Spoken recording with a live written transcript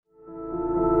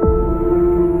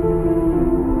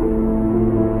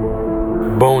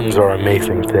Bones are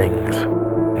amazing things.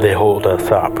 They hold us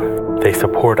up. They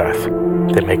support us.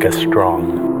 They make us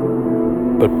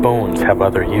strong. But bones have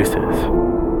other uses.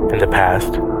 In the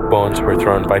past, bones were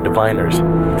thrown by diviners,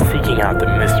 seeking out the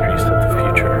mysteries of the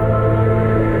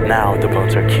future. Now the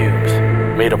bones are cubes,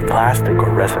 made of plastic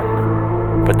or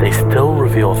resin, but they still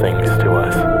reveal things to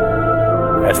us.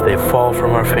 As they fall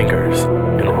from our fingers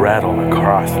and rattle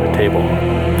across the table,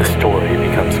 the story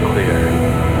becomes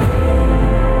clear.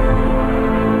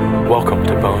 Welcome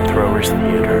to Bone Throwers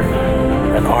Theater,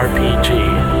 an RPG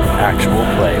actual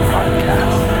play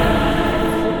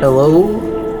podcast. Hello,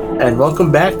 and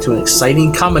welcome back to an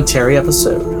exciting commentary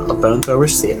episode of Bone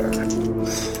Throwers Theater.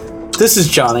 This is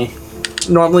Johnny,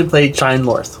 normally played Chime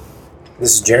North.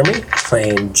 This is Jeremy,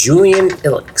 playing Julian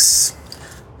Ilix.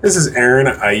 This is Aaron.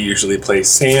 I usually play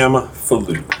Sam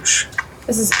Faluge.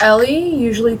 This is Ellie,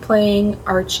 usually playing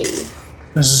Archie.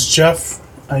 This is Jeff.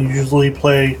 I usually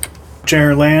play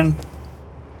Jared Land.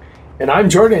 And I'm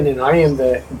Jordan, and I am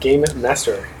the Game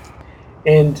Master.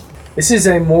 And this is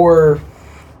a more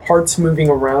hearts moving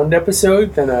around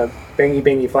episode than a bangy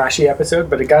bangy flashy episode,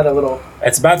 but it got a little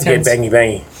It's about to tense. get bangy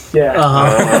bangy.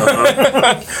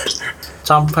 Yeah.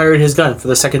 Tom fired his gun for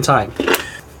the second time.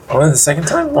 Only the second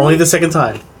time? Only the second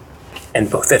time. And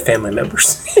both their family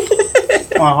members.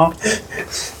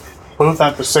 Both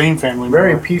have the same family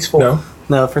Very member. peaceful. No?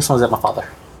 No, the first one was at my father.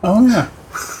 Oh, yeah.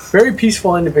 Very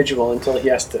peaceful individual until he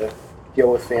has to deal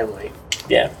with family.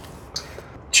 Yeah.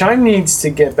 Chime needs to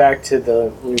get back to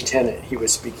the lieutenant he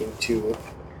was speaking to.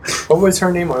 What was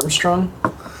her name? Armstrong?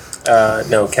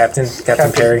 No, Captain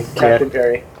Perry. Captain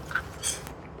Perry.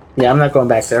 Yeah, I'm not going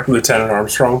back there. Lieutenant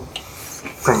Armstrong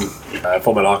from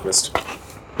Fullmetal Alchemist.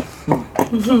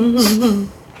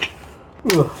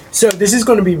 So this is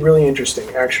going to be really interesting,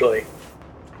 actually,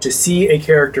 to see a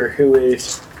character who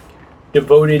is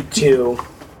devoted to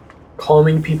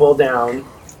calming people down,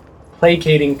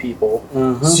 placating people,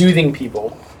 soothing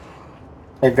people.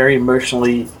 And very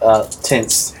emotionally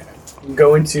tense.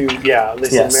 Go into,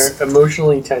 this Yes.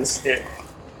 emotionally tense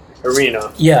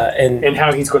arena, Yeah, and and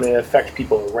how he's going to affect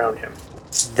people around him.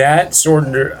 that sort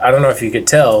of, I don't know if you could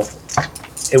tell,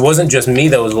 it wasn't just me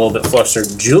that was a little bit flustered.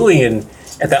 Julian,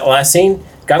 at that last scene,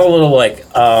 got a little like,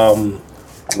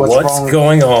 what's wrong?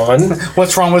 going on?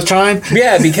 What's wrong with Chime?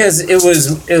 Yeah, because it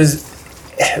was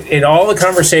in all the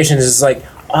conversations, it's like,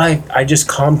 I just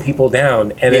calm people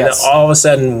down. And then Yes. all of a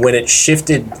sudden, when it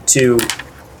shifted to,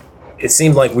 it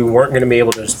seemed like we weren't going to be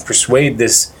able to persuade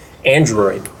this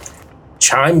android.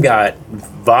 Chime got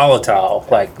volatile,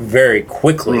 like, very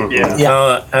quickly.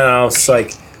 Yeah. And I was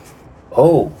like,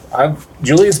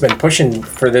 Julian's been pushing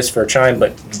for this for Chime,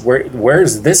 but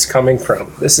where's this coming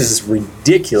from? This is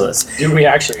ridiculous. Do we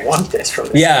actually want this from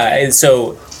this? Yeah, and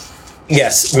so,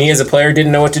 yes, me as a player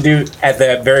didn't know what to do at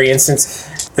that very instance.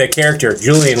 The character,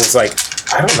 Julian, was like,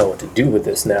 I don't know what to do with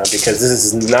this now because this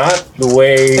is not the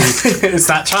way, It's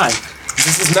not Chime.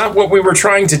 this is not what we were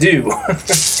trying to do.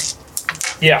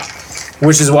 Yeah.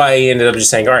 Which is why he ended up just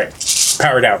saying, all right,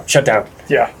 power down, shut down.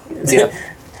 Yeah. Yeah.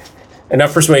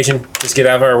 Enough persuasion, just get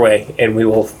out of our way and we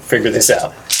will figure this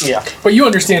out. Yeah. But you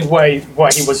understand why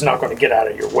he was not going to get out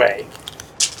of your way.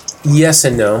 Yes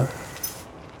and no.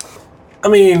 I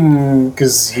mean,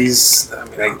 because he's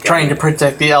Trying to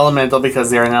protect the elemental because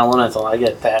they're an elemental. I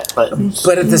get that. But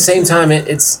But at the same time,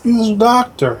 it's, He's a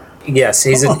doctor. yes,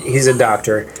 he's a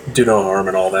doctor. do no harm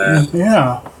and all that.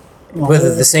 Yeah. But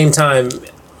at the same time,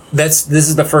 this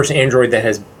is the first android that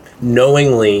has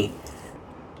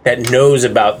knows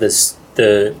about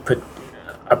the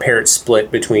apparent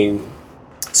split between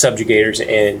subjugators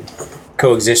and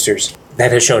coexisters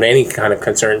that has shown any kind of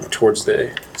concern towards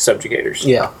the subjugators.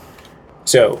 yeah.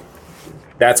 So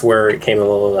that's where it came a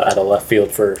little out of left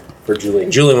field for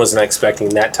Julian. Julian wasn't expecting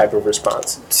that type of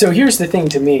response. So here's the thing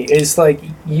to me is like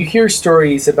you hear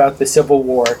stories about the Civil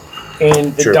War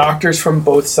and the Sure. doctors from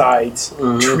both sides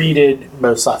treated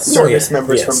Both sides. service yeah.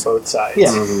 members Yes. from both sides.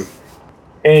 Yeah.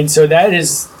 And so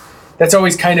that's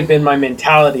always kind of been my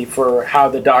mentality for how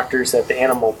the doctors at the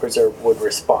Animal Preserve would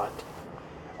respond.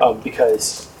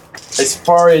 Because as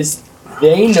far as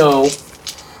they know,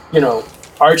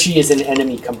 Archie is an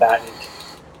enemy combatant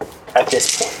at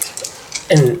this point.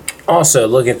 And also,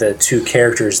 look at the two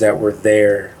characters that were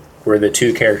there, were the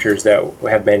two characters that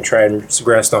have been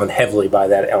transgressed on heavily by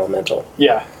that elemental.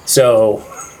 Yeah. So,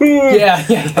 Yeah.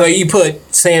 like, you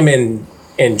put Sam and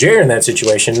Jared in that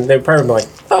situation, they'd probably be like,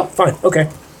 oh, fine, okay.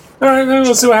 All right, then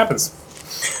let's see what happens.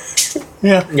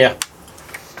 Yeah. Yeah.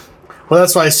 Well,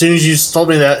 that's why as soon as you told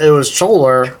me that it was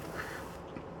Choler,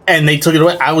 and they took it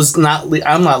away,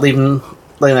 I'm not leaving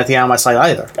letting that thing out of my sight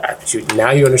either.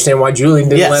 Now you understand why Julian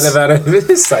didn't Yes. let it out of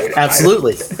his sight.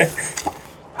 Absolutely.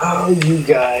 Oh, you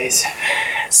guys.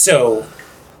 So,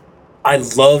 I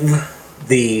love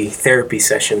the therapy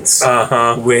sessions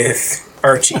with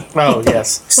Archie. Oh,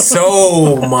 yes.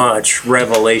 So much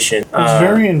revelation. It's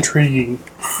very intriguing.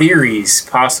 Theories,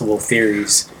 possible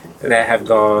theories that have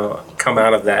come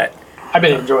out of that. I've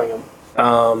been enjoying them.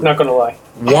 Not gonna lie.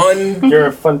 One, You're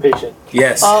a fun patient.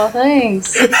 yes. Oh,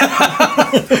 thanks.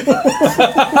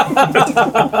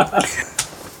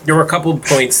 There were a couple of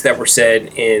points that were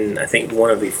said in, I think,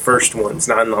 one of the first ones,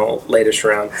 not in the latest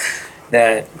round,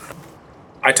 that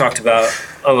I talked about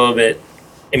a little bit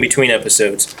in between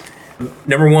episodes.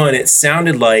 Number one, it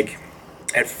sounded like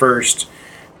at first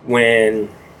when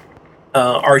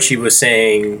Archie was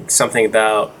saying something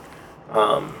about,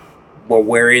 well,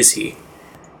 where is he?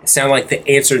 It sounded like the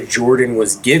answer Jordan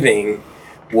was giving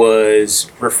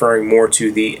was referring more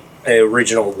to the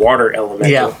original water elemental.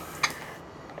 Yeah.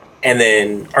 And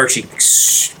then Archie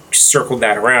circled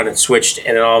that around and switched,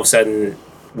 and then all of a sudden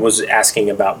was asking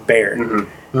about Bear. And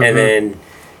then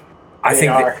I think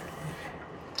that,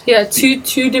 Yeah,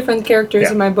 two different characters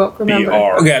Yeah. in my book. Remember,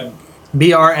 BR. okay,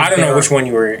 BR and I don't know Bear. which one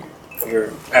you were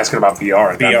Asking about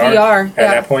VR. BR. VR. At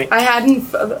that point? I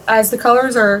hadn't. As the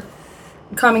colors are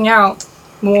coming out,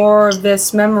 more of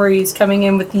this memories coming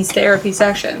in with these therapy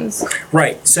sessions.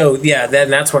 Right. So yeah,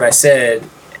 that's what I said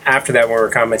after that when we were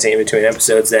commenting in between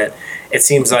episodes, that it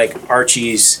seems like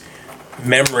Archie's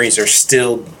memories are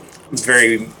still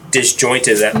very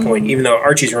disjointed at that point. Even though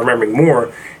Archie's remembering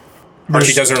more,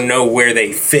 Archie doesn't know where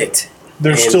they fit.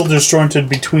 They're And still disjointed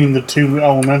between the two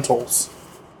elementals.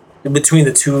 between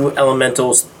the two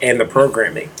elementals and the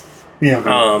programming.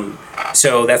 Yeah.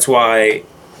 So that's why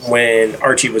when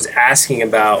Archie was asking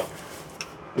about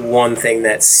one thing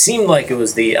that seemed like it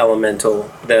was the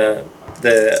elemental, the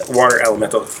water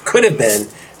elemental, could have been,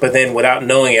 but then without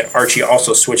knowing it, Archie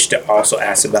also switched to also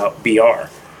ask about BR.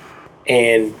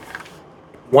 And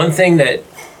one thing that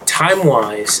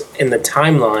time-wise in the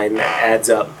timeline that adds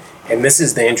up, and this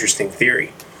is the interesting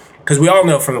theory, because we all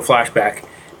know from the flashback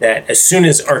that as soon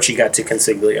as Archie got to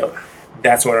Consiglio,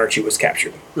 that's when Archie was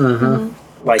captured.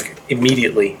 Like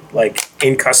immediately, like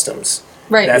in customs.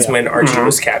 Right. That's when Archie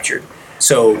was captured.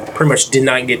 So pretty much did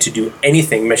not get to do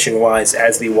anything mission-wise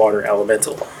as the water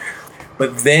elemental.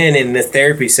 But then in the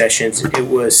therapy sessions, it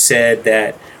was said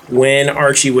that when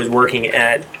Archie was working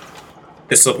at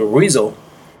the Slippery Weasel,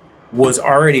 was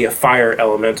already a fire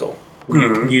elemental,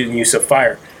 use of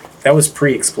fire. That was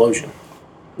pre-explosion.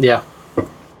 Yeah.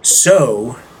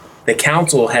 So the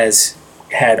council has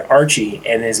had Archie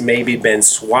and has maybe been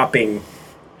swapping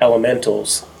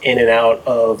elementals in and out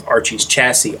of Archie's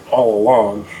chassis all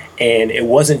along. And it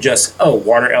wasn't just,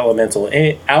 water elemental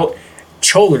in, out,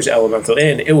 Choler's elemental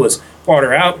in. It was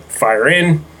water out, fire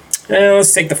in.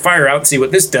 Let's take the fire out and see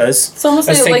what this does. It's almost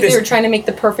Let's take like this- they were trying to make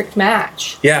the perfect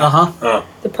match, Yeah. Uh-huh.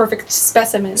 the perfect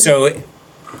specimen. So,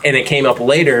 and it came up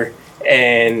later,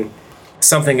 and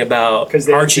something about Because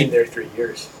they've Archie. been there 3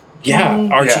 years. Yeah,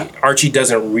 Archie. Yeah. Archie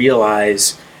doesn't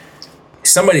realize.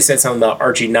 Somebody said something about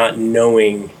Archie not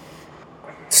knowing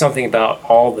something about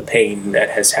all the pain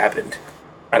that has happened.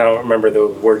 I don't remember the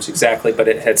words exactly, but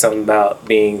it had something about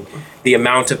being the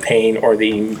amount of pain or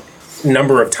the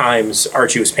number of times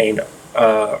Archie was pained.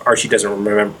 Archie doesn't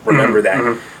remember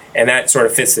that, and that sort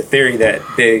of fits the theory that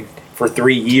for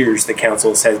 3 years the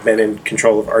council has been in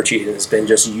control of Archie and has been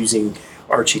just using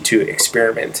Archie to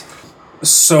experiment.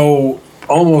 So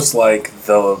almost like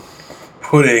the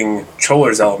putting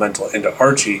Choler's elemental into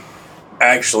Archie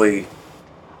actually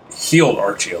healed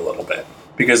Archie a little bit.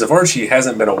 Because if Archie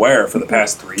hasn't been aware for the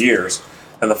past 3 years,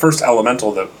 and the first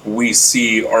elemental that we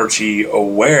see Archie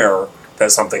aware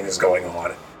that something is going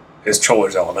on is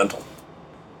Choler's elemental.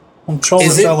 Well,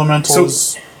 Choler's is it- elemental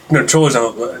is No, Choler's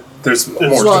elemental, there's more.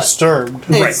 Well, disturbed.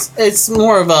 It's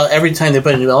more of a, every time they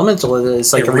put a new elemental,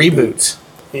 it's like It a reboot.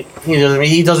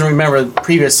 He doesn't remember the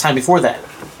previous time before that.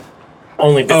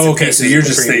 Only bits Oh, and okay, pieces so you're of the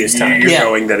just previous saying, time. you're Yeah.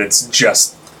 knowing that it's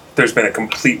just, there's been a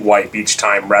complete wipe each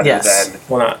time rather Yes. than,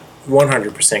 Well, not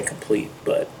 100% complete,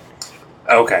 but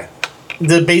okay.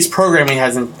 The base programming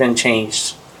hasn't been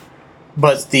changed,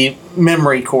 but the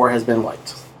memory core has been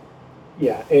wiped.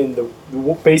 Yeah, and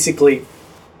basically,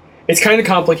 it's kind of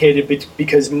complicated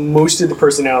because most of the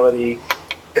personality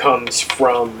comes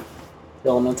from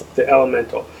Elemental. the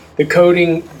elemental. The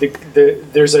coding,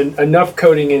 there's enough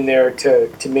coding in there to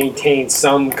maintain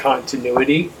some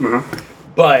continuity,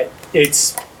 but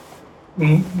it's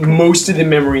most of the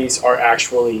memories are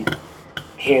actually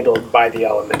handled by the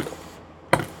elemental.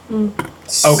 Okay.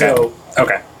 So,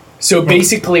 Okay. So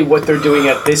basically, what they're doing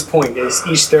at this point is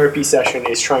each therapy session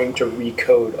is trying to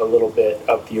recode a little bit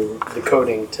of the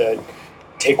coding to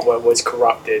take what was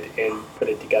corrupted and put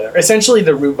it together. Essentially,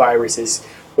 the root virus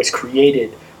was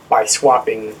created by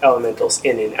swapping elementals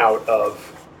in and out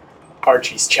of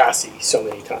Archie's chassis so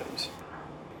many times.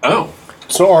 Oh.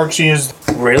 So Archie is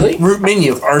Really? Root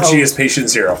menu. Archie is patient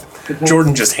 0.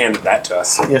 Jordan just handed that to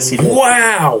us. Yes, he did.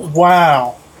 Wow.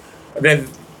 wow. Then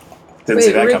Didn't see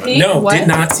Wait, that coming. repeat? no, What? did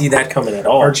not see that coming at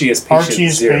all. Archie is patient Archie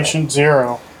is 0. patient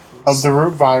 0 of the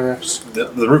root virus. The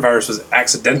root virus was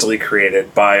accidentally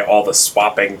created by all the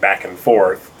swapping back and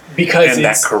forth Because and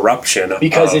that it's corruption.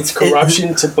 because of, it's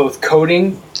corruption to both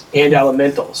coding and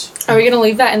elementals. Are we gonna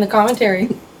leave that in the commentary?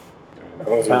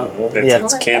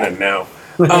 it's canon now.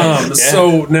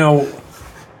 So now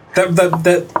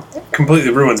that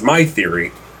completely ruins my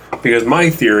theory, because my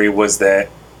theory was that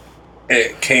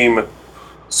it came.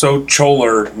 So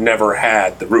Choler never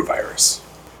had the root virus.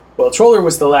 Well, Choler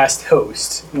was the last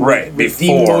host. Right, with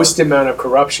before. the most amount of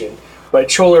corruption. But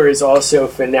Choler is also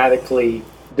fanatically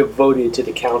devoted to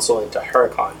the council and to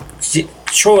Huracan.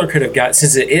 Choler could have got,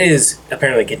 since it is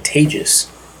apparently contagious,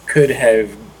 could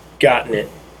have gotten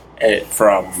it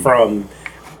from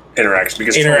Interaction,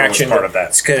 because interaction. Choler was part of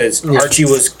that. Because Archie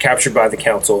was captured by the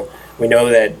council. We know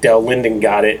that Del Linden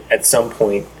got it at some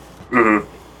point. Mm-hmm.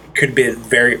 Could have been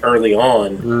very early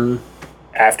on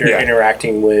after Yeah.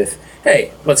 interacting with,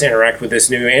 hey, let's interact with this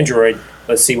new android.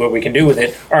 Let's see what we can do with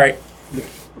it. All right,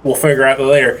 we'll figure out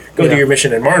later. Go do your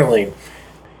mission in Marneline,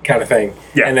 kind of thing.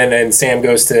 Yeah. And then Sam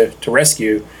goes to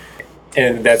rescue,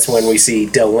 and that's when we see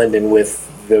Del Linden with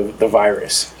the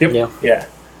virus. Yep. Yeah. Yeah.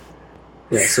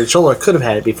 Yeah, so Choler could have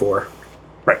had it before.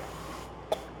 Right.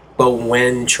 But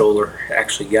when Choler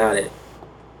actually got it,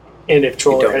 And if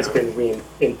Choler don't has know. been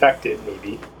reinfected,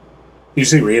 maybe. You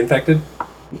say reinfected?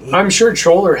 I'm sure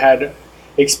Choler had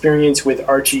experience with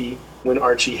Archie when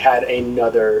Archie had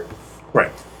another.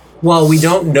 Right. well, we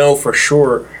don't know for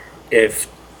sure if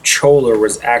Choler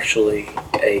was actually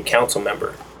a council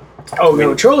member. Oh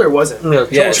no, Choler wasn't. No,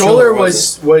 Yeah, Choler Choler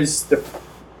was the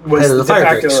Head of the de Fire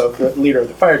facto Drakes. of the leader of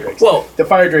the Fire Drakes. Well, the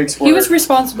Fire Drakes were. He was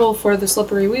responsible for the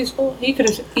slippery weasel. He could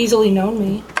have easily known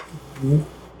me.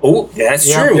 oh, that's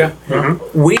Yeah. true. Yeah.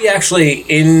 We actually,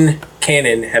 in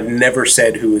canon, have never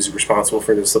said who is responsible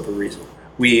for the slippery weasel.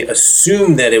 We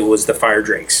assume that it was the Fire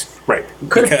Drakes. Right.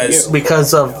 Could have been because- you.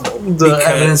 Because of the Because-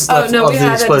 evidence Oh of, no, of we the had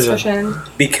that explosion. discussion.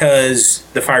 Because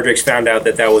the Fire Drakes found out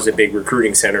that was a big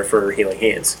recruiting center for Healing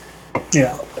Hands.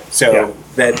 Yeah. So Yeah.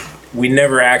 that we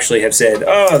never actually have said,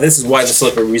 oh, this is why the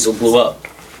slippery weasel blew up.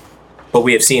 But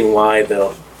we have seen why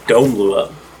the dome blew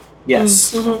up. Yes.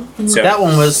 So That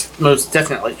one was most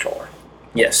definitely Choler.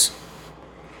 yes.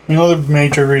 Another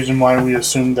major reason why we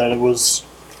assumed that it was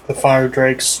the Fire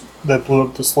Drakes that blew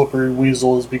up the Slippery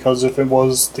Weasel is because if it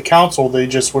was the council, they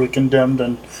just would have condemned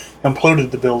and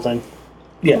imploded the building.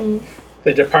 Yeah.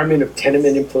 The Department of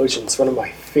Tenement Implosions, one of my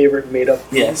favorite made-up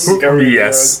Yes. government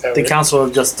Yes. heroes The ever. council would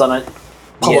have just done it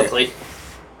publicly.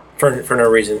 For no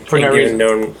reason. For no Ain't given reason.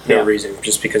 No Yeah. reason.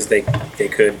 Just because they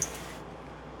could.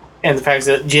 And the fact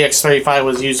that GX-35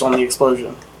 was used on the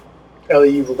explosion. Ellie,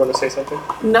 you were going to say something?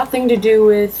 Nothing to do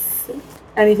with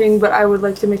anything, but I would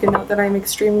like to make a note that I'm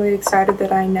extremely excited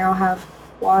that I now have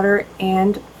water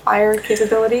and fire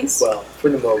capabilities. Well, for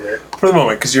the moment. For the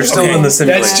moment, because you're still Okay. in the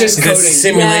simulation. That's just The coding.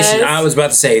 simulation, Yes. I was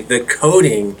about to say, the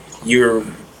coding, your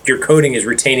coding is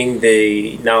retaining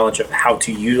the knowledge of how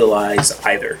to utilize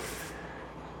either.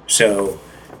 So,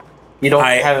 You don't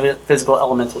I- have a physical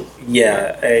elemental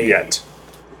yeah. Yet.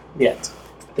 yet.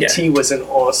 The Yeah. T was an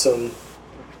awesome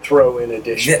throw-in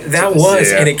addition. That, to that this.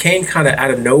 was, Yeah. and it came kind of out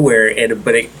of nowhere,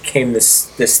 but it came this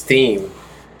theme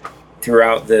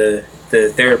throughout the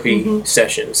therapy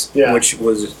sessions, Yeah. which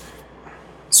was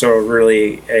sort of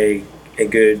really a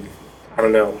good, I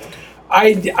don't know.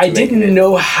 I making didn't it.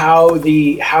 know how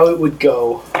it would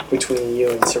go between you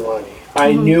and Serrani.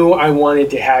 I knew I wanted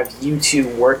to have you two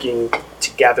working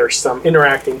together,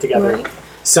 interacting together Right.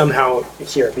 somehow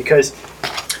here, because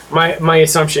my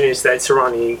assumption is that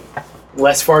Serrani,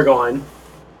 less far gone,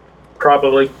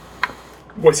 probably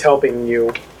was helping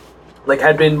you, like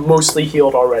had been mostly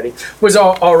healed already, was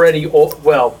already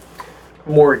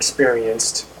more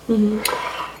experienced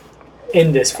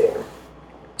in this form.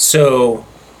 So,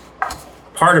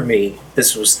 part of me,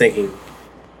 this was thinking,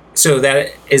 so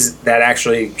that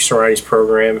actually Sorani's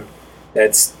program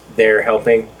that's there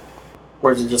helping?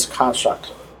 Or is it just a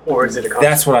construct? Or is it a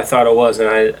That's what I thought it was,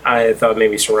 and I thought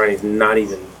maybe Sorani's not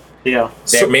even Yeah.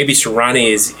 that. Maybe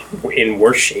Sorani is in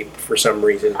worse shape for some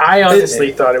reason. I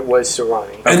honestly thought it was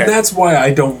Serrani. And Okay. that's why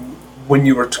I don't. When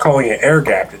you were calling it air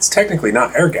gapped, it's technically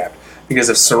not air gapped Because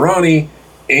if Sarani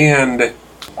and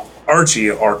Archie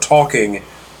are talking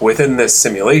within this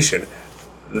simulation,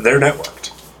 they're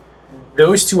networked.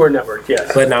 Those two are networked,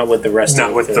 yes. But not with the rest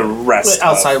Not of with the rest The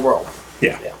outside of, world.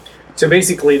 Yeah. So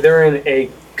basically, they're in a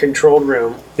controlled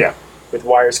room Yeah. with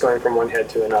wires going from one head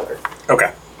to another.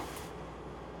 Okay.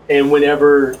 And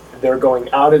whenever they're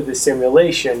going out of the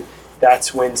simulation,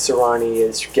 that's when Sarani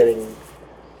is getting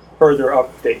further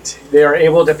updates. They are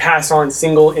able to pass on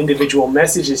single individual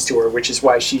messages to her, which is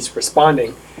why she's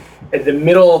responding. At the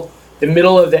middle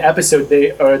of the episode,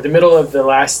 the middle of the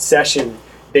last session,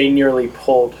 they nearly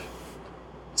pulled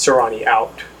Sarani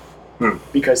out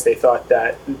because they thought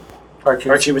that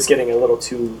Archie was getting a little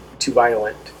too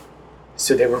violent.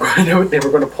 So they were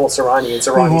going to pull Sarani, and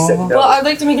Sarani said no. Well, I'd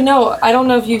like to make a note. I don't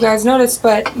know if you guys noticed,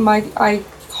 but I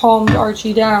calmed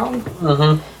Archie down,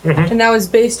 and that was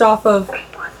based off of,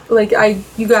 like,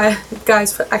 you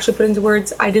guys actually put into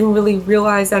words. I didn't really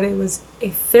realize that it was a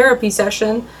therapy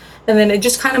session, and then it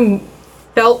just kind of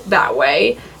felt that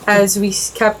way as we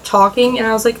kept talking, and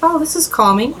I was like, oh, this is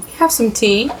calming. We have some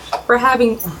tea. We're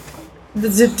having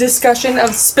the discussion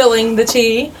of spilling the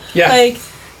tea. Yeah. Like,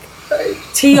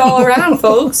 tea all around,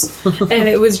 folks. And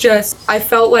it was just, I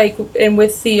felt like, and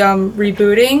with the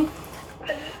rebooting,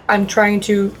 I'm trying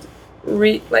to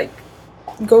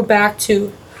go back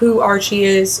to who Archie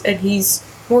is, and he's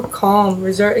more calm,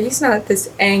 reserved. He's not this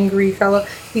angry fellow.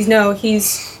 He's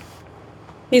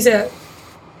a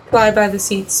fly by the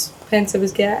seats, pensive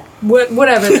as cat.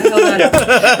 Whatever the hell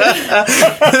that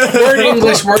is. Word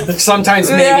English word sometimes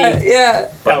maybe.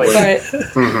 Yeah. But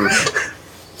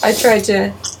I tried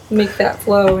to make that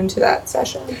flow into that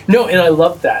session. no, and I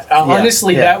love that.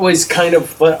 Honestly, that was kind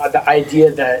of the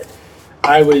idea that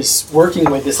I was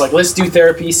working with. Is like, let's do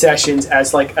therapy sessions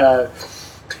as like a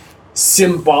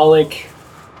symbolic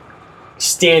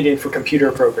stand-in for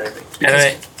computer programming.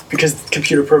 Because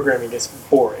computer programming is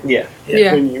boring. Yeah.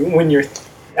 Yeah. When you're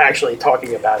actually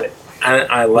talking about it.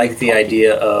 I like the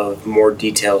idea of more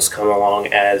details come along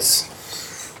as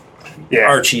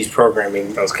Archie's programming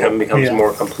becomes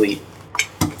more complete.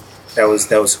 That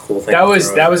was a cool thing.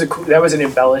 That was an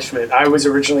embellishment. I was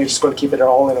originally just going to keep it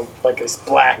all in this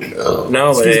black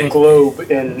globe,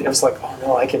 and it was like, oh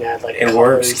no, I can add like it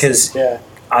works because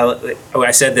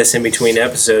I said this in between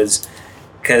episodes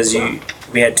because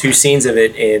we had two scenes of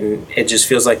it, and it just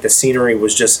feels like the scenery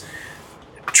was just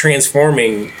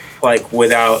transforming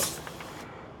without.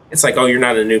 It's like, oh, you're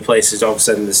not in a new place. All of a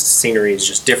sudden, this scenery is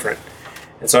just different.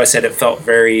 And so I said it felt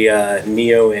very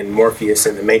Neo and Morpheus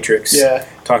in the Matrix. Yeah.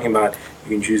 Talking about, you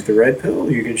can choose the red pill,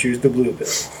 or you can choose the blue pill.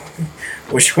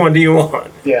 Which one do you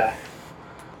want? Yeah.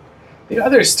 The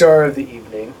other star of the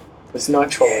evening was not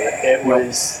Chola. It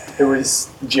was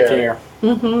Jer.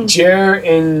 Jer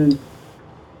and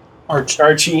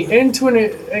Archie, and to an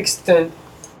extent,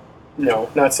 no,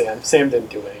 not Sam. Sam didn't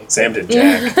do anything. Sam did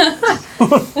Jack.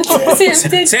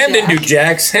 Sam didn't do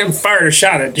Jack. Sam fired a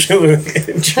shot at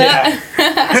Jack.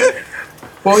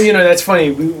 Well, that's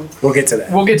funny. We'll get to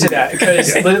that. We'll get to that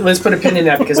because let's put a pin in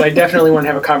that, because I definitely want to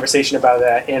have a conversation about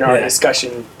that in our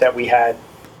discussion that we had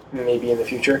maybe in the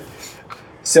future.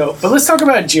 So, but let's talk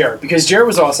about Jer, because Jer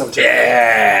was awesome too.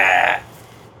 Yeah.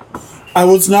 I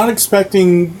was not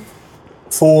expecting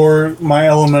for my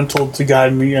elemental to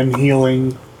guide me in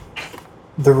healing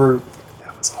the root.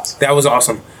 That was awesome. That was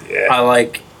awesome. Yeah.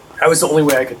 That was the only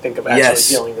way I could think of actually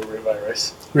healing the root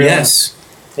virus. Really? Yes.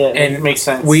 Yeah, And it makes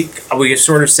sense. We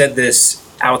sort of said this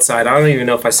outside. I don't even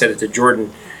know if I said it to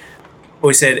Jordan.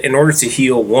 We said in order to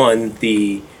heal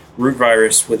the root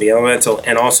virus with the elemental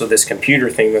and also this computer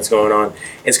thing that's going on,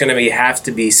 it's going to have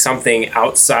to be something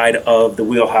outside of the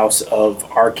wheelhouse of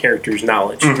our character's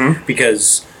knowledge.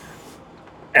 Because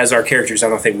as our characters, I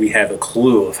don't think we have a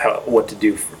clue of what to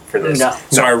do for this. No.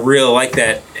 So I really like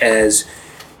that as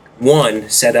one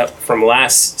set up from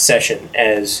last session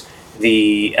as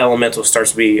the elemental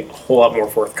starts to be a whole lot more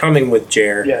forthcoming with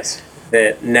Jer. Yes.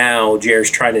 That now Jer's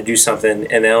trying to do something,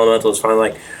 and the elemental is finally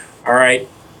like, all right,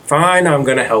 fine, I'm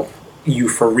going to help you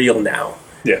for real now.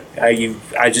 Yeah.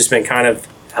 I've just been kind of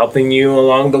helping you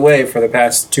along the way for the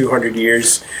past 200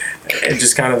 years. And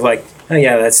just kind of like, oh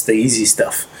yeah, that's the easy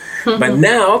stuff. But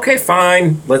now, okay,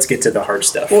 fine, let's get to the hard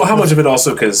stuff. Well, how much of it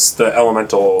also because the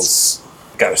elementals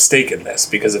got a stake in this?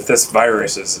 Because if this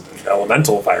virus is an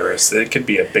elemental virus, it could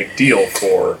be a big deal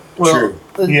for... Well,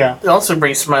 it also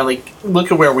brings to mind,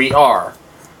 look at where we are.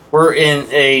 We're in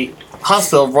a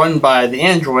hospital run by the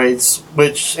androids,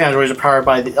 which androids are powered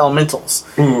by the elementals.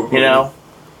 Mm-hmm.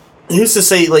 Who's to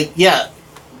say,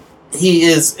 he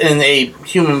is in a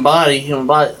human body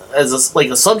as a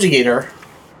subjugator,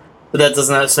 but that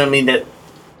doesn't necessarily mean that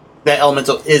that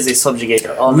elemental is a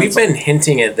subjugator. We've been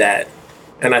hinting at that,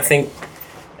 and I think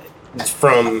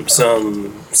from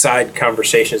some side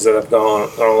conversations that have gone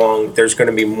along, there's going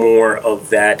to be more of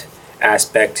that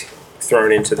aspect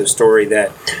thrown into the story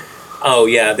that, oh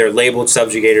yeah, they're labeled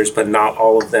subjugators, but not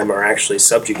all of them are actually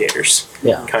subjugators.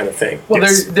 Yeah. Kind of thing. Well,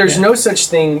 there's no such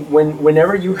thing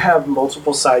whenever you have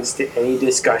multiple sides to any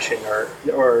discussion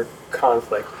or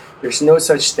conflict. There's no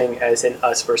such thing as an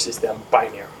us versus them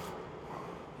binary.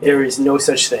 There is no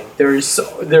such thing.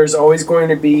 There's always going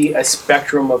to be a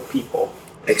spectrum of people.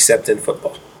 Except in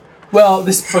football. Well,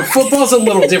 but football's a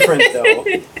little different though.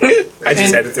 I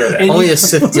just had to throw that. Only a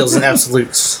Sith deals in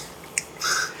absolutes.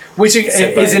 Which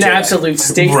Except by is a an Jedi. absolute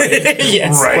statement.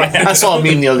 Yes. Right. I saw a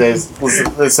meme the other day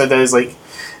that said that he's like,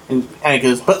 and it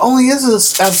goes, but only is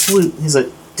this absolute. He's like,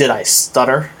 did I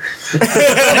stutter?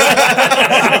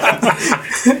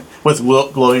 With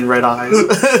glowing red eyes.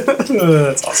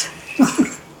 That's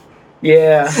awesome.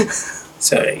 Yeah.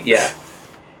 So yeah,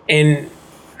 and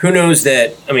who knows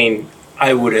that? I mean,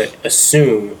 I would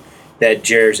assume that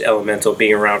Jer's elemental,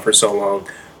 being around for so long,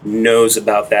 knows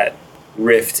about that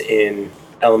rift in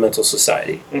elemental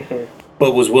society,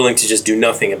 but was willing to just do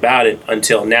nothing about it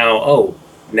until now. Oh,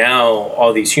 now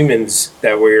all these humans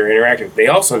that we're interacting with, they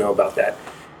also know about that.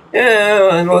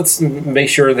 Yeah, and let's make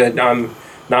sure that I'm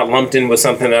not lumped in with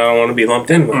something that I don't want to be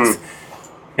lumped in with,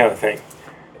 kind of thing.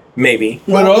 Maybe.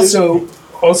 But also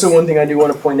one thing I do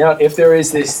want to point out, if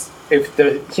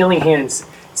the Healing Hands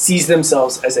sees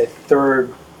themselves as a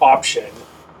third option,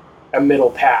 a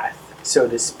middle path, so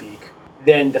to speak,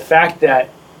 then the fact that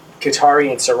Katari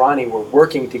and Sarani were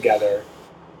working together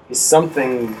is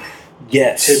something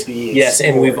Yes. to be yes,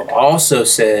 and we've explored. also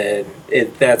said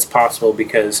that's possible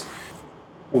because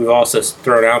we've also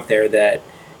thrown out there that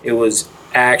it was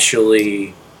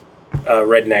actually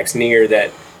Redneck's Near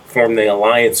that formed the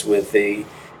alliance with the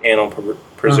Animal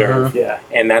Preserve, Yeah.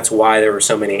 and that's why there were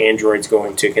so many androids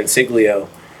going to Consiglio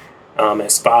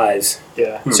as spies.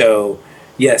 Yeah. So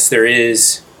yes, there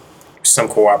is some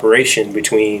cooperation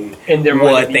between And there might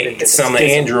what have even been some schism.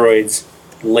 androids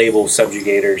label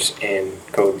subjugators and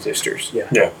coexisters. Yeah.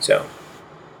 Yeah. So,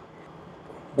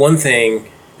 one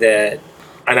thing that,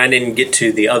 and I didn't get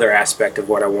to the other aspect of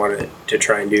what I wanted to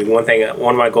try and do. One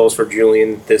of my goals for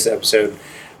Julian this episode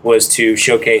was to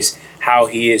showcase how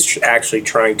he is actually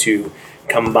trying to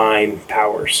combine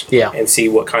powers, Yeah. and see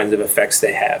what kinds of effects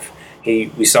they have.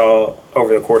 We saw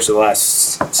over the course of the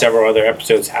last several other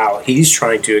episodes how he's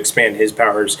trying to expand his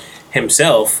powers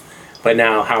himself, but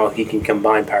now how he can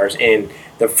combine powers. And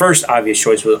the first obvious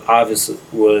choice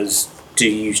was to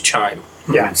use Chime.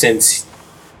 Yeah. Since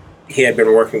he had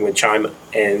been working with Chime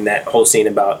and that whole scene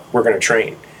about we're going to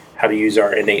train how to use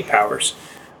our innate powers.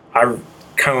 I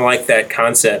kind of like that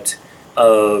concept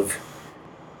of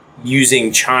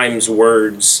using Chime's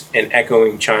words and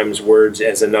echoing Chime's words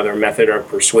as another method of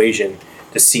persuasion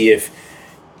to see if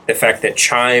the fact that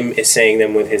Chime is saying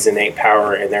them with his innate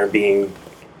power and they're being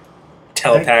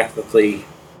telepathically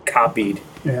copied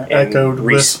Yeah, and echoed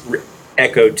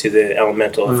echoed to the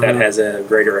elemental, if that has a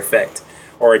greater effect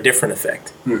or a different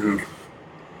effect.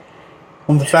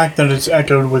 Well, the fact that it's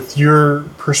echoed with your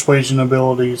persuasion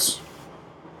abilities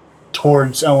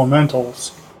towards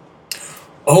elementals.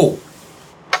 Oh,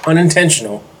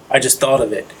 unintentional. I just thought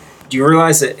of it. Do you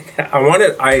realize that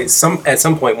at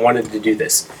some point wanted to do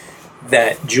this?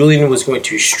 That Julian was going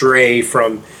to stray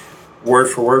from word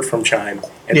for word from Chime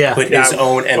and Yeah. put his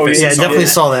own emphasis Yeah, I on definitely it.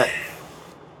 saw that.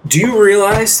 Do you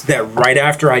realize that right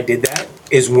after I did that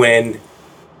is when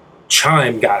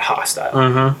Chime got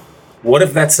hostile? What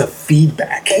if that's a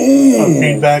feedback?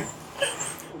 Feedback.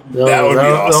 That would be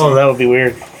awesome. Oh, that would be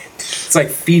weird. It's like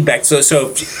feedback. So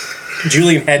if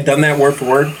Julian had done that word for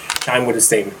word, Chime would have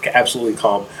stayed absolutely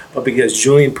calm. But because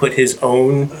Julian put his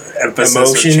own Emphasis or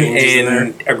emotion changes in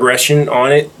and aggression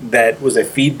on it, that was a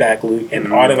feedback loop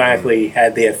and automatically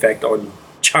had the effect on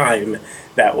Chime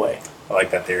that way. I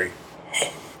like that theory.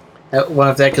 What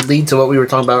if that could lead to what we were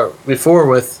talking about before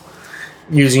with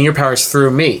using your powers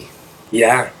through me?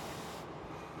 Yeah.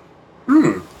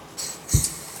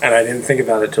 And I didn't think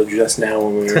about it till just now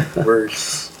when we were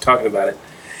talking about it.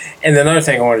 And another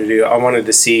thing I wanted to do, I wanted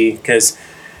to see, because,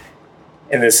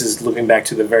 and this is looking back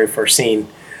to the very first scene,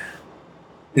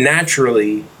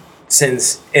 naturally,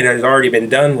 since it had already been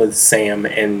done with Sam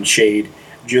and Shade,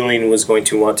 Julian was going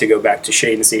to want to go back to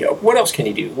Shade and see, oh, what else can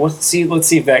he do? Let's see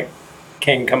if that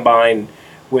can combine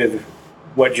with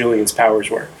what Julian's powers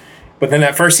were. But then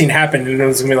that first scene happened, and it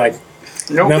was going to be like,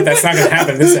 Nope. no, that's not going to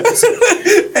happen this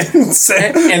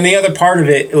episode. And the other part of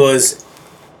it was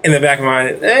in the back of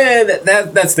my mind,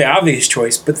 that's the obvious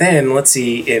choice. But then let's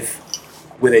see if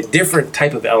with a different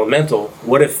type of elemental,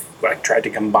 what if I tried to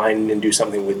combine and do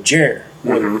something with Jer?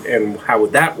 And how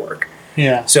would that work?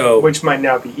 Yeah. So, Which might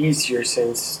now be easier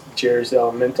since Jer's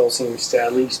elemental seems to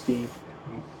at least be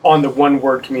on the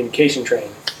one-word communication train.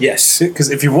 yes. Because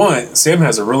if you want, Sam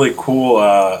has a really cool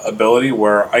ability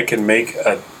where I can make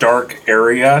a dark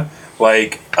area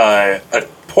like a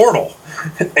portal,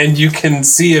 and you can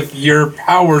see if your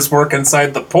powers work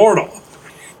inside the portal.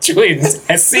 Julian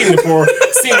has seen the portal.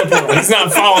 He's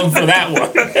not falling for that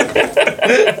one.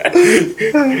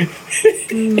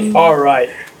 All right,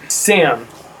 Sam,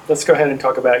 let's go ahead and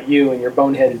talk about you and your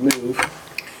boneheaded move.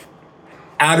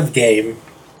 Out of game.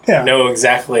 Yeah. Know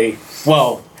exactly.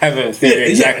 Well, have a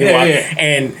theory exactly why. Yeah.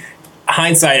 And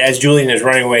hindsight, as Julian is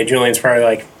running away, Julian's probably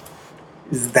like,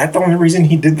 "Is that the only reason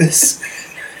he did this?"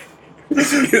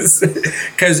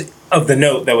 Because of the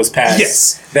note that was passed.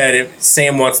 Yes. That if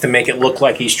Sam wants to make it look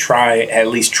like he's at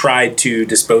least tried to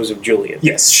dispose of Julian.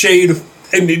 Yes, Shade,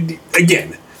 and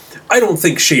again, I don't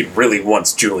think Shade really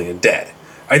wants Julian dead.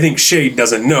 I think Shade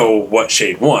doesn't know what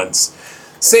Shade wants.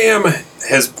 Sam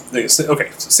has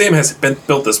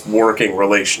built this working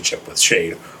relationship with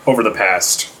Shade over the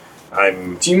past.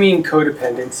 Do you mean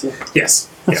codependency? Yes.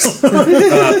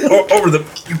 Over the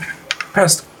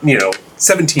past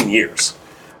 17 years.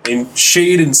 And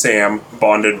Shade and Sam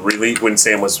bonded really when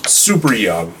Sam was super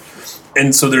young,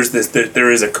 and so there is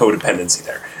a codependency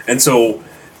there, and so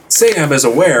Sam is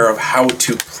aware of how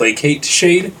to placate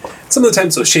Shade. Some of the time,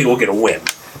 so Shade will get a win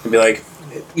and be like,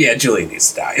 "Yeah, Julian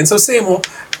needs to die," and so Sam will,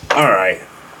 "All right,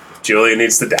 Julian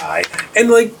needs to die,"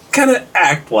 and like kind of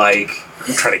act like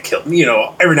I'm trying to kill,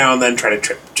 every now and then try to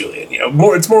trick Julian.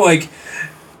 It's more like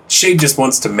Shade just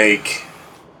wants to make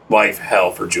life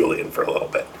hell for Julian for a little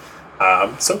bit.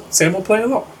 So Sam will play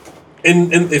along.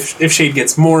 And if Shade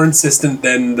gets more insistent,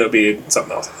 then there'll be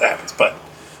something else that happens. But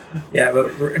Yeah, but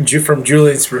from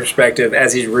Julian's perspective,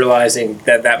 as he's realizing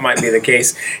that might be the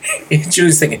case,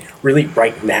 Julian's thinking, really,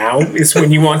 right now is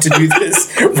when you want to do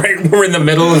this? Right, we're in the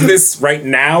middle of this. Right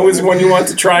now is when you want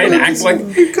to try and act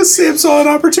like... because Sam saw an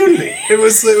opportunity.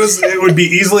 It would be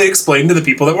easily explained to the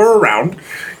people that were around.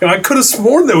 I could have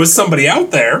sworn there was somebody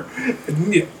out there.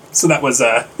 So that was...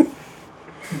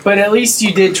 But at least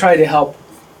you did try to help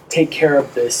take care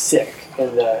of the sick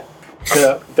and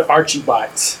the Archie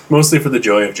bots. Mostly for the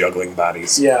joy of juggling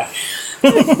bodies. Yeah.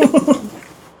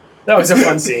 That was a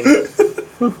fun scene.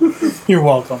 You're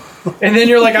welcome. And then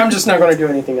you're like, I'm just not going to do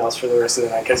anything else for the rest of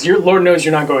the night because Lord knows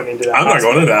you're not going into that. I'm not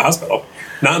going into the hospital.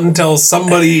 Not until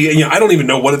somebody, I don't even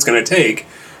know what it's going to take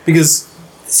because...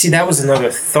 See, that was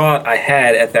another thought I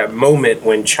had at that moment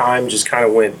when Chime just kind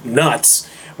of went nuts,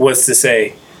 was to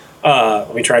say,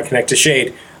 let me try to connect to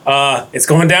Shade. It's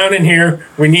going down in here.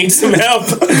 We need some help.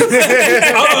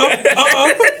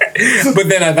 But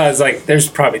then I thought, it's like, there's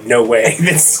probably no way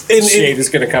this Shade is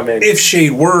going to come in. If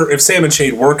Sam and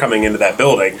Shade were coming into that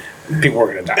building, people were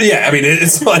going to die. yeah, I mean,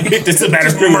 it's like, It's a better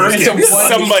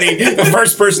somebody, the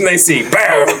first person they see,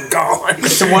 bam, gone.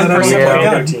 It's a one-person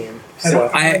radio team. So.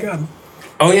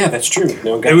 Oh, yeah, that's true.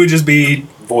 No it would just be...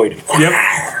 void.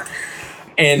 Yep.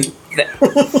 And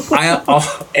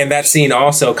and that scene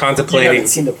also You contemplating. haven't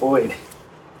seen the Void.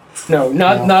 No,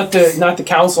 not the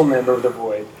council member of the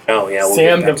Void. Oh yeah, we'll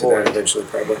Sam get back the to that Void. eventually,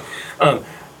 probably.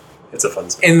 It's a fun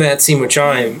scene. In that scene with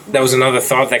Chime, that was another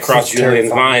thought that crossed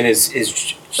Julian's mind: is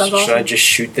should I just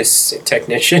shoot this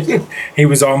technician? He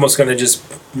was almost going to just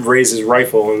raise his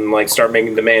rifle and like start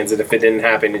making demands, and if it didn't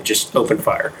happen, it just opened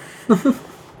fire.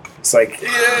 It's like,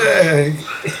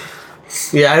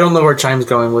 Yeah, I don't know where Chime's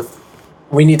going with.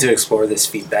 we need to explore this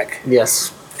feedback Yes.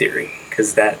 theory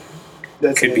because that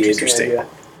That's could an be interesting. idea.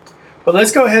 But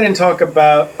let's go ahead and talk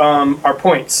about our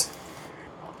points.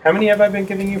 How many have I been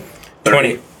giving you?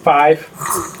 20.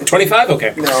 5? 25?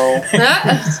 Okay. No.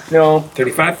 No.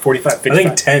 35, 45, I 55.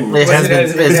 think 10. It has been.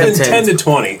 It's It's been 10 10. to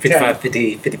 20. 55,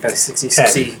 50, 55, 60,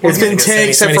 60. It's been 10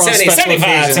 except for on special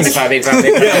 75, occasions. 75, 85,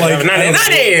 85,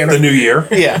 90. The new year.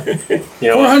 Yeah. You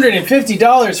know what?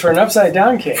 $450 for an upside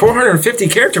down cake. 450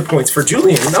 character points for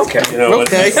Julian. Okay. You know,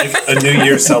 Okay. a New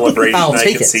Year celebration. I'll I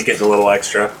take can it. see getting a little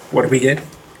extra. What did we get?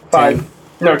 5.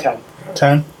 No, 10.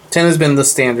 10. 10 has been the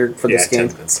standard for this game.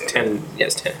 10's been safe. 10.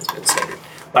 Yes, 10 has been standard.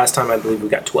 Last time I believe we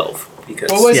got 12 because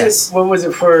What was Yes. it? What was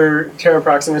it for Terra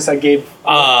Proximus? I gave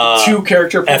 2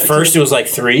 character points. at first it was like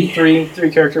 3, three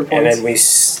character and points. then we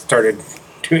started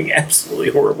doing absolutely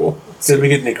horrible. Did we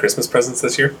get any Christmas presents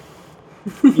this year?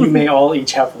 You may all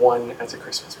each have 1 as a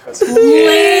Christmas present.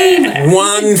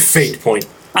 1 fate point.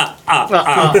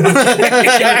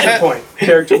 Character point.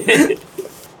 Character point.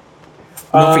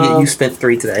 Don't forget you spent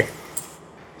 3 today.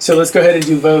 So let's go ahead and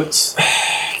do votes.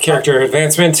 Character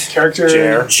advancement.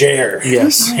 Character. Jer.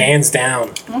 Yes. Hands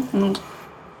down.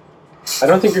 I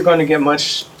don't think you're going to get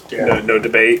much. No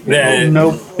debate.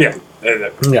 Nope. Yeah.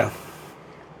 Yeah.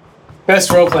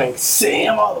 Best role playing,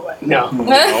 Sam all the way. No.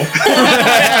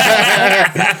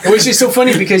 Which is so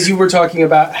funny because you were talking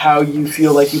about how you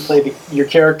feel like you play your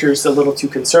characters a little too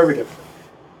conservatively.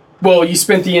 Well, you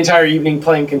spent the entire evening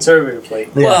playing conservatively.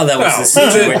 Well, that was the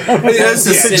situation. That's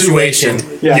the situation.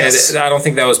 Yes. Yeah, I don't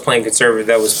think that was playing conservative.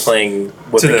 That was playing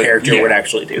what To the the- character yeah. would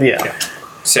actually do. Yeah.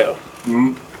 So,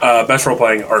 Best role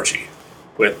playing Archie,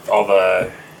 with all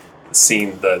the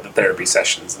the therapy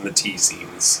sessions and the tea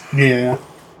scenes. Yeah.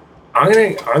 I'm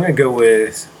gonna go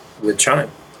with Chime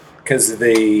because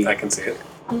I can see it.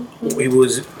 he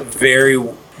was very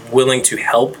willing to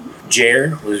help.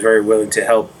 Jer was very willing to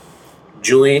help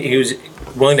Julian. He was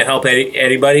willing to help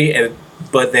anybody,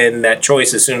 but then that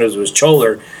choice, as soon as it was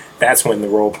Choler, that's when the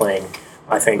role playing,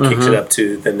 I think, kicks it up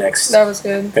to the next That was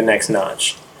good.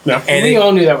 notch. Yeah. And We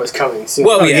all knew that was coming soon.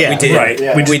 well, yeah, yeah, we did. right.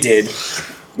 Yeah. We did.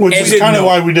 Which And is didn't kind of know.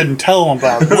 why we didn't tell them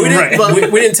about it. We didn't,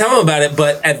 Right. we didn't tell him about it,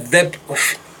 but at that,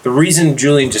 the reason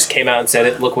Julian just came out and said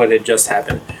it, look what had just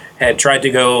happened. Had tried to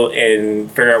go and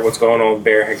figure out what's going on with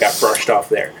Bear, had got brushed off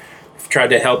there. Tried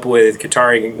to help with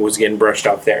Katari, was getting brushed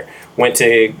off there. Went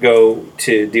to go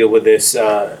to deal with this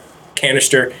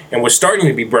canister and was starting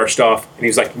to be brushed off, and he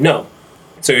was like, no.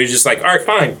 So he was just like, all right,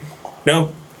 fine.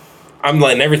 No, I'm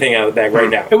letting everything out of the bag right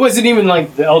now. It wasn't even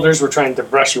like the elders were trying to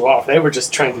brush you off. They were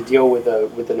just trying to deal with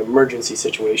an emergency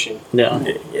situation Yeah.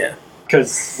 Yeah.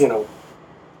 because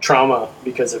trauma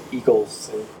because of eagles.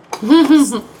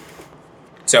 And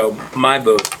So my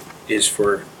vote is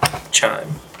for Chime.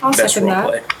 I'll Best second that.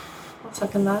 roleplay. I'll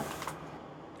second that.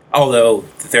 Although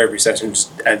the therapy sessions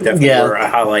definitely Yeah. were a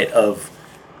highlight of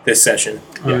this session.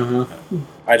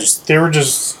 I just They were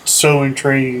just so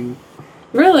intriguing.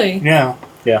 Really? Yeah.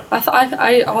 I thought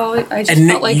I just and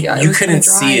felt like you, I you was couldn't kinda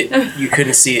see dry. it. You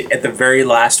couldn't see it at the very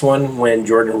last one when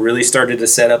Jordan really started to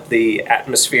set up the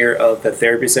atmosphere of the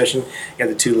therapy session. You got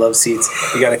the two love seats.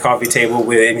 You got a coffee table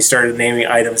with, and he started naming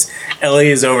items. Ellie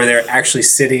is over there actually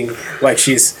sitting like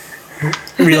she's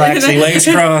Relaxing. legs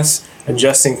crossed,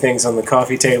 adjusting things on the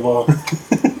coffee table.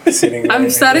 Sitting. I'm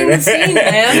there. setting the scene,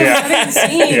 man. I'm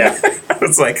setting the scene. Yeah,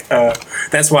 it's like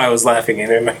that's why I was laughing,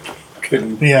 and I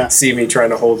couldn't Yeah. see me trying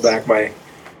to hold back my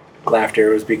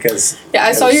laughter. It was because Yeah,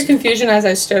 I saw was- your confusion as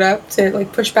I stood up to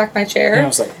like push back my and I chair.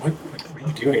 was like, what are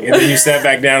you doing? And then you sat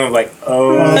back down. I'm like,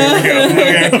 oh. Here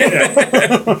we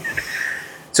go. Okay.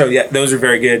 So yeah, those are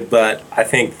very good, but I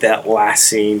think that last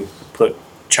scene put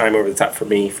Chime over the top for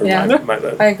me for Yeah. my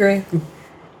vote. I agree.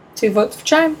 2 votes for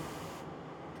Chime.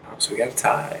 So we got a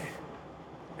tie.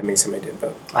 That means somebody didn't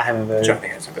vote. I haven't voted. Johnny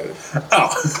hasn't voted.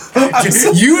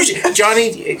 Oh. Usually,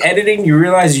 Johnny, editing, you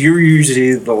realize you're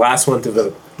usually the last one to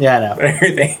vote Yeah, I on know.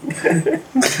 everything.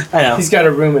 I know. he's got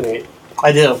to ruminate.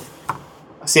 I do.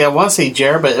 See, I want to say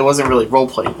Jer, but it wasn't really role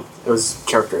playing. It was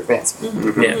character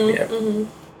advancement. Yeah.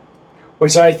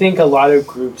 Which I think a lot of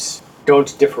groups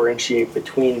don't differentiate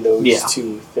between those Yeah.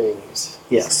 two things.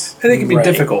 Yes. I think it'd be Right.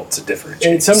 difficult to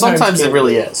differentiate. And Sometimes it can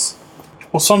really be. is.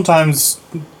 Well, sometimes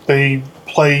they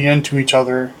play into each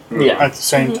other Yeah. at the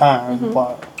same time.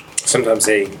 But Sometimes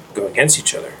they go against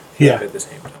each other Yeah. at the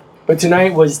same time. But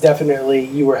tonight was definitely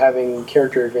you were having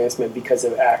character advancement because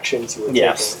of actions you were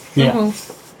Yes. taking. Yeah.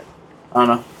 Mhm. I don't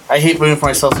know. I hate voting for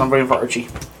myself, so I'm voting for Archie.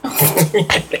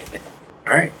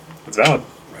 All right. It's valid.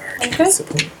 Okay.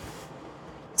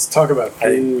 Let's talk about I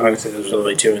think, food. honestly, there's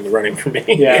only two in the running for me.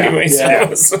 Yeah, Anyway,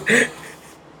 yeah. so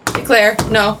Claire.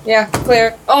 No. Yeah,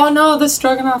 Claire. Oh no, the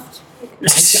stroganoff.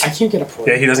 I can't get a point.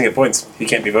 Yeah, he doesn't get points. He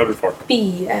can't be voted for.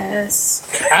 BS.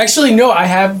 Actually, no. I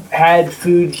have had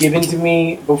food given to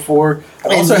me before.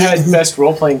 I've also had best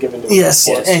role playing given to me. Yes.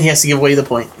 before. And he has to give away the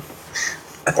point.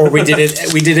 or we did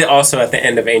it. We did it also at the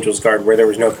end of Angel's Guard, where there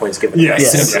was no points given.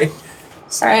 Yes.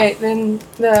 Yes. All right, then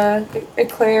the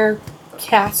eclair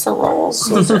casserole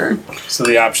dessert. So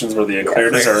the options were the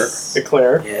eclair dessert,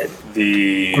 Declare. Yeah.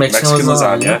 the Mexican Mexican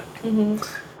lasagna.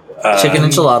 lasagna, Chicken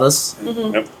enchiladas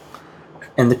Yep.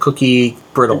 and the cookie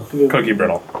brittle. Cookie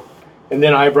brittle. And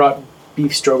then I brought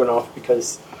beef stroganoff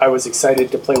because I was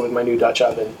excited to play with my new Dutch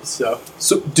oven. So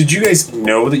So did you guys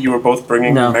know that you were both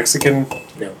bringing No. Mexican?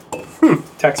 No.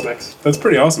 Tex-Mex. That's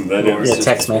pretty awesome. That it was Yeah, just-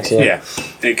 Tex-Mex. Yeah. Yeah,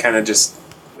 it kind of just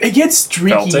It gets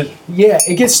streaky. Felt it? Yeah,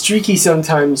 it gets streaky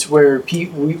sometimes where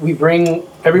we bring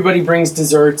everybody brings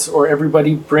desserts or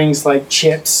everybody brings like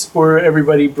chips or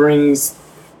everybody brings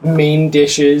main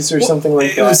dishes or something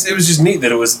like it was just neat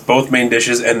that it was both main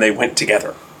dishes and they went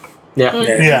together. Yeah.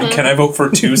 yeah. Can I vote for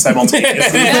two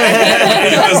simultaneously?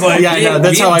 It was like Yeah, I know.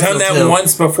 That's We've how I done feel that too.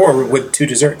 once before with two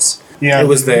desserts. Yeah. It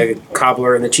was the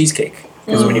cobbler and the cheesecake.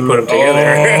 Because when you put them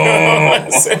together.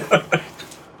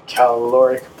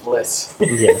 Caloric bliss.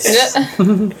 Yes.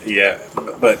 Yeah,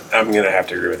 but I'm gonna have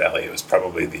to agree with Ellie. It was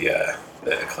probably the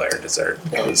eclair dessert.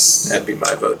 That'd be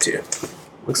my vote too.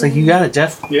 Looks like you got it,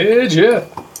 Jeff. Yeah.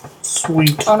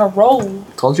 Sweet. On a roll.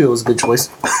 Told you it was a good choice.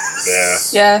 Yeah.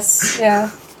 Yes.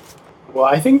 Yeah. Well,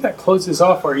 I think that closes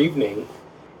off our evening.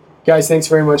 Guys, thanks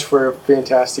very much for a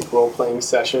fantastic role-playing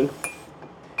session.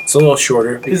 It's a little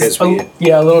shorter because a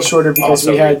little shorter because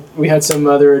Also we had some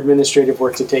other administrative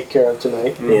work to take care of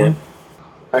tonight. Yeah.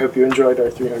 I hope you enjoyed our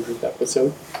 300th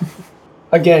episode.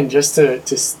 Again, just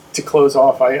to close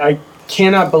off, I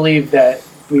cannot believe that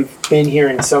we've been here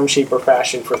in some shape or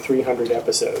fashion for 300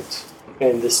 episodes.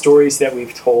 And the stories that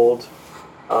we've told,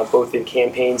 both in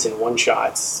campaigns and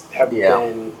one-shots, have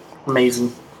been...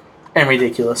 amazing. And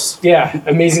ridiculous. Yeah,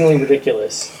 amazingly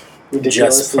ridiculous.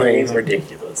 Just plain amazing.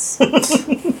 ridiculous.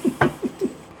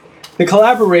 The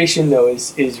collaboration, though,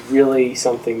 is really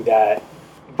something that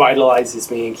vitalizes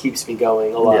me and keeps me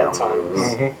going a lot of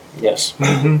times. Yes.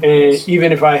 And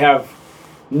even if I have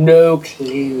no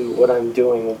clue what I'm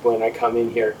doing when I come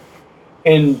in here.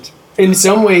 And in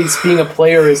some ways, being a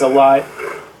player is a lot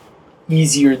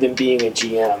easier than being a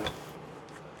GM.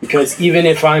 Because even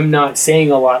if I'm not saying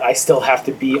a lot, I still have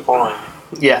to be on.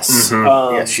 Yes.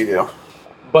 Yes, you do.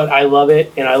 But I love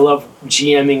it, and I love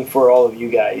GMing for all of you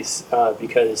guys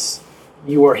because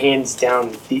you are hands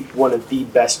down one of the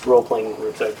best role-playing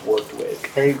groups I've worked with.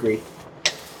 I agree.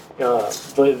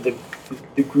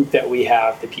 The group that we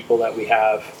have, the people that we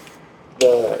have,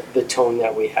 the tone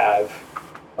that we have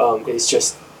is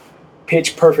just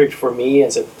pitch perfect for me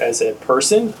as a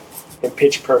person, and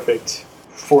pitch perfect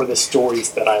for the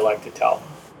stories that I like to tell.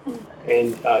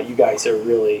 And you guys are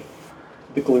really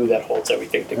the glue that holds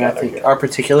everything together. I think here. our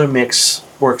particular mix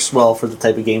works well for the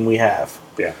type of game we have.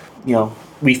 Yeah. You know,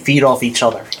 we feed off each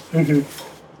other.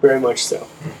 Very much so.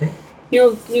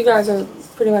 You guys are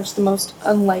pretty much the most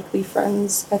unlikely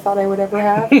friends I thought I would ever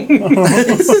have.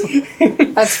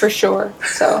 That's for sure.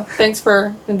 So thanks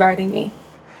for inviting me,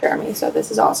 Jeremy. So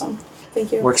this is awesome.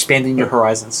 Thank you. We're expanding your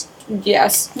horizons.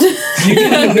 Yes. You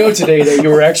didn't know today that you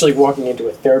were actually walking into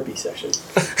a therapy session.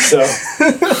 So,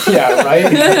 yeah,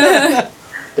 right?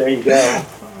 There you go.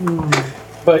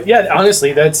 But yeah,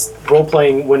 honestly, that's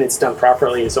role-playing when it's done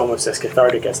properly is almost as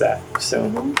cathartic as that.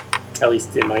 So, at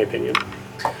least in my opinion.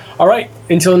 All right,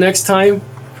 until next time,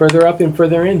 further up and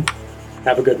further in.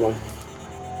 Have a good one.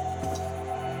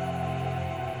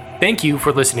 Thank you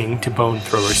for listening to Bone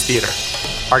Throwers Theater.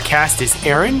 Our cast is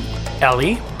Aaron,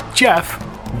 Ellie, Jeff,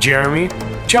 Jeremy,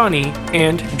 Johnny,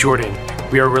 and Jordan.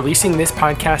 We are releasing this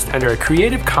podcast under a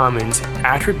Creative Commons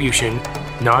Attribution,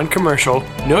 Non-Commercial,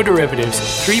 No Derivatives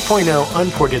 3.0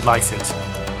 Unported license.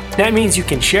 That means you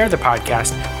can share the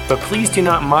podcast, but please do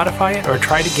not modify it or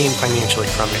try to gain financially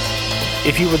from it.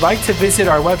 If you would like to visit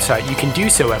our website, you can do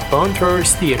so at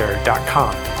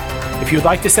bonethrowerstheater.com. If you would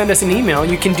like to send us an email,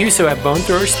 you can do so at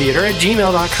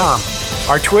bonethrowerstheater@gmail.com.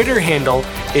 Our Twitter handle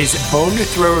is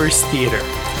bonethrowerstheater.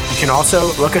 You can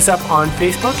also look us up on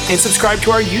Facebook and subscribe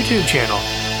to our YouTube channel.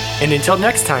 And until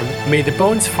next time, may the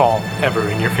bones fall ever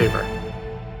in your favor.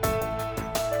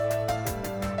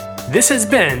 This has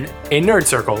been a Nerd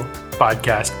Circle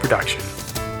podcast production.